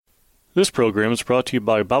This program is brought to you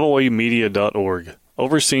by BibleWayMedia.org,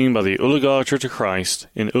 overseen by the Oologah Church of Christ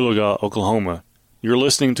in Oologah, Oklahoma. You're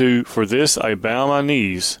listening to For This I Bow My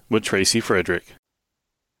Knees with Tracy Frederick.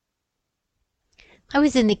 I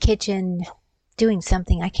was in the kitchen doing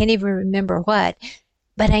something. I can't even remember what,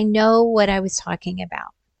 but I know what I was talking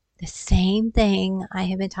about. The same thing I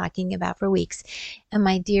have been talking about for weeks. And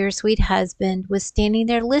my dear sweet husband was standing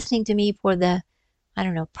there listening to me for the,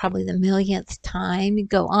 probably the millionth time,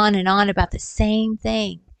 go on and on about the same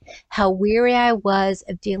thing. How weary I was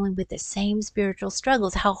of dealing with the same spiritual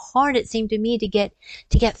struggles, how hard it seemed to me to get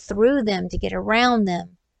through them, to get around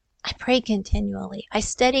them. I pray continually. I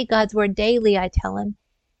study God's word daily, I tell him,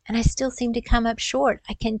 and I still seem to come up short.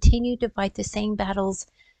 I continue to fight the same battles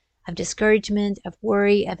of discouragement, of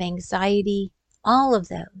worry, of anxiety, all of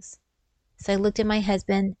those. So I looked at my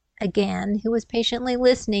husband again, who was patiently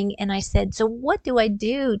listening, and I said, "So what do I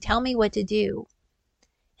do? Tell me what to do."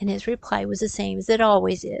 And his reply was the same as it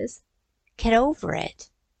always is. Get over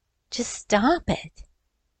it. Just stop it.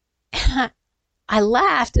 And I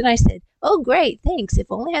laughed and I said, "Oh, great, thanks. If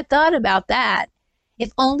only I thought about that.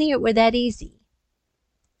 If only it were that easy."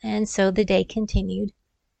 And so the day continued.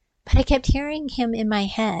 But I kept hearing him in my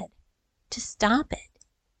head. Just stop it.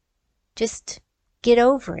 Just get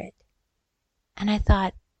over it. And I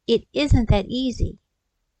thought, it isn't that easy.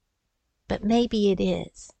 But maybe it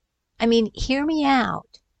is. I mean, hear me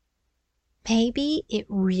out. Maybe it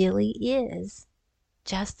really is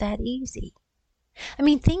just that easy. I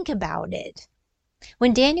mean, think about it.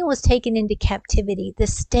 When Daniel was taken into captivity, the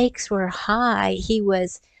stakes were high. He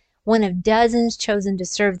was one of dozens chosen to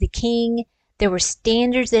serve the king. There were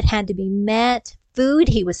standards that had to be met, food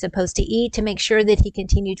he was supposed to eat to make sure that he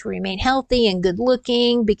continued to remain healthy and good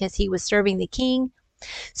looking because he was serving the king.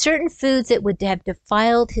 Certain foods that would have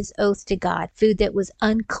defiled his oath to God, food that was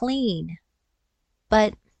unclean.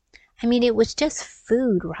 But, it was just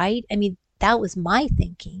food, right? That was my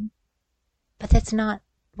thinking. But that's not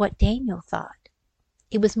what Daniel thought.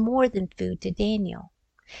 It was more than food to Daniel.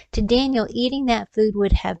 To Daniel, eating that food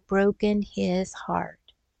would have broken his heart.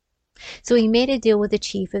 So he made a deal with the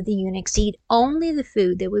chief of the eunuchs to eat only the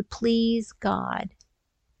food that would please God,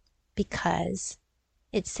 because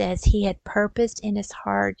it says he had purposed in his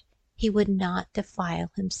heart he would not defile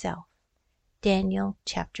himself. Daniel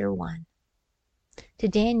chapter 1. To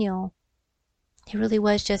Daniel, it really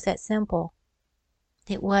was just that simple.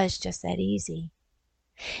 It was just that easy.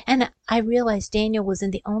 And I realized Daniel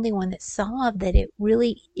wasn't the only one that saw that it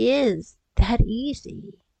really is that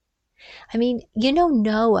easy.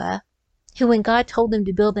 Noah, who when God told him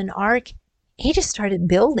to build an ark, he just started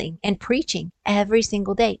building and preaching every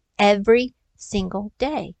single day,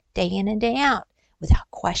 day in and day out, without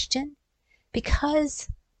question, because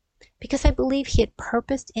I believe he had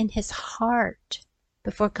purposed in his heart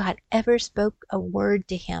before God ever spoke a word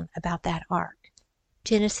to him about that ark.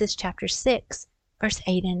 Genesis chapter 6, verse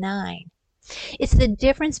 8 and 9. It's the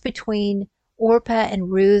difference between Orpah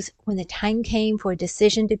and Ruth. When the time came for a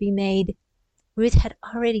decision to be made, Ruth had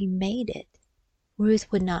already made it.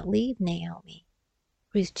 Ruth would not leave Naomi.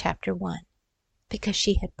 Ruth chapter 1, because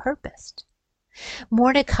she had purposed.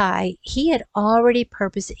 Mordecai, he had already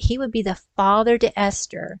purposed that he would be the father to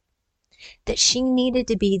Esther that she needed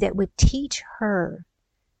to be, that would teach her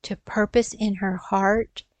to purpose in her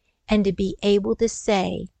heart and to be able to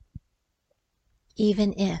say,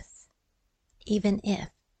 even if,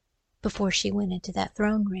 before she went into that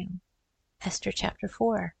throne room. Esther chapter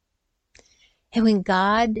 4. And when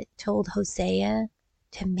God told Hosea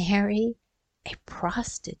to marry a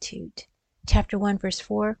prostitute, chapter 1, verse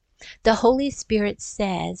 4, the Holy Spirit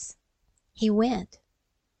says he went.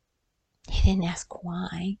 He didn't ask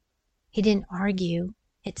why. He didn't argue.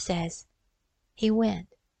 It says he went.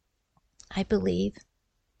 I believe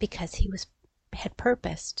because he had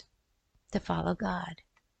purposed to follow God.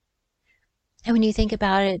 And when you think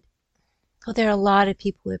about it, there are a lot of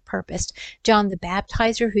people who have purposed. John the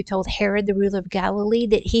Baptizer, who told Herod, the ruler of Galilee,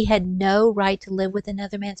 that he had no right to live with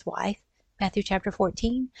another man's wife, Matthew chapter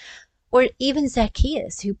 14. Or even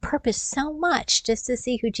Zacchaeus, who purposed so much just to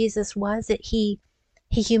see who Jesus was that he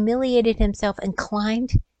humiliated himself and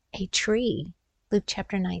climbed a tree, Luke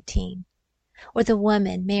chapter 19. Or the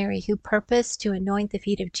woman, Mary, who purposed to anoint the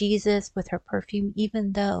feet of Jesus with her perfume,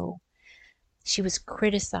 even though she was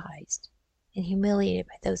criticized and humiliated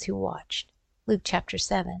by those who watched, Luke chapter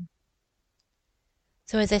 7.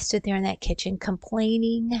 So as I stood there in that kitchen,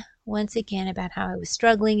 complaining once again about how I was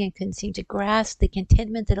struggling and couldn't seem to grasp the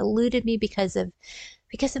contentment that eluded me because of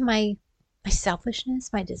my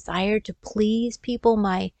selfishness, my desire to please people,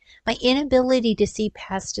 my inability to see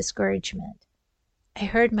past discouragement, I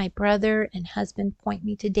heard my brother and husband point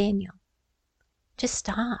me to Daniel. Just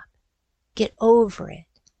stop. Get over it.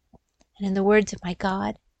 And in the words of my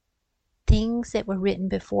God, things that were written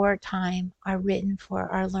before our time are written for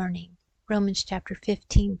our learning. Romans chapter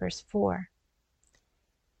 15, verse 4.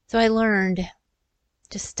 So I learned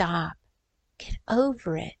to stop, get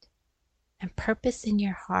over it, and purpose in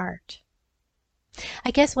your heart.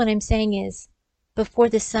 I guess what I'm saying is, before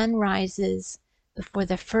the sun rises, before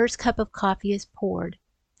the first cup of coffee is poured,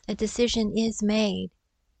 a decision is made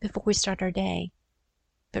before we start our day.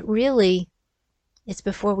 But really, it's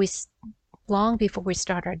long before we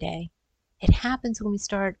start our day. It happens when we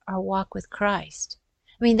start our walk with Christ.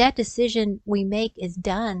 I mean, that decision we make is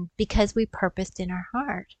done because we purposed in our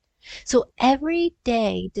heart. So every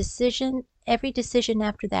decision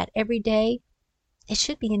after that, every day, it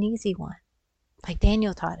should be an easy one. Like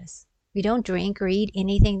Daniel taught us. We don't drink or eat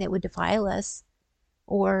anything that would defile us,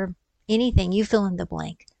 or anything, you fill in the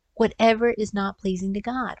blank. Whatever is not pleasing to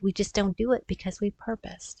God. We just don't do it because we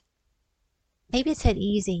purposed. Maybe it's that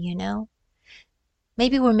easy, you know?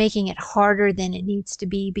 Maybe we're making it harder than it needs to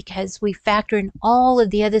be because we factor in all of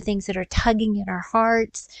the other things that are tugging at our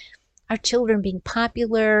hearts, our children being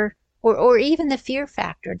popular, or even the fear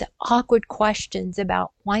factor, the awkward questions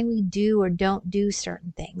about why we do or don't do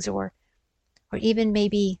certain things, or even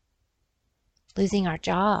maybe losing our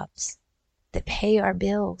jobs that pay our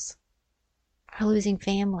bills, or losing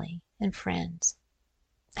family and friends.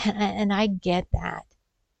 And I get that.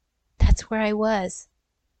 That's where I was.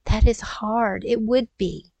 That is hard. It would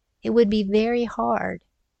be. It would be very hard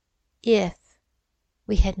if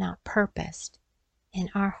we had not purposed in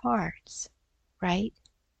our hearts, right?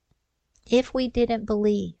 If we didn't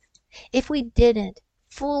believe, if we didn't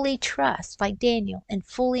fully trust, like Daniel, and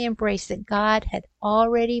fully embrace that God had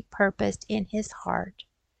already purposed in his heart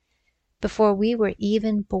before we were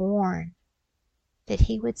even born that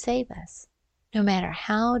he would save us. No matter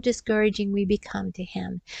how discouraging we become to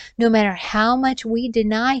him, no matter how much we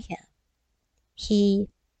deny him, he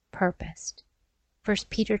purposed. 1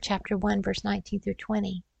 Peter chapter 1, verse 19 through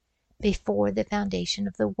 20. Before the foundation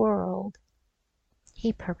of the world,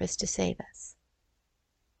 he purposed to save us.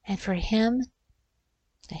 And for him,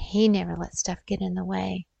 he never let stuff get in the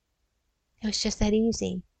way. It was just that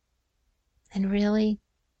easy. And really,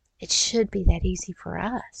 it should be that easy for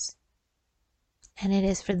us. And it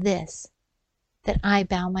is for this that I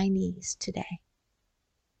bow my knees today.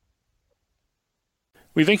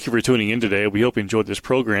 We thank you for tuning in today. We hope you enjoyed this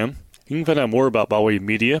program. You can find out more about Byway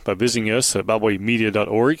Media by visiting us at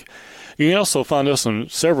bywaymedia.org. You can also find us on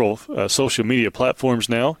several social media platforms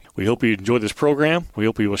now. We hope you enjoyed this program. We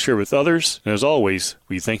hope you will share with others. And as always,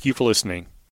 we thank you for listening.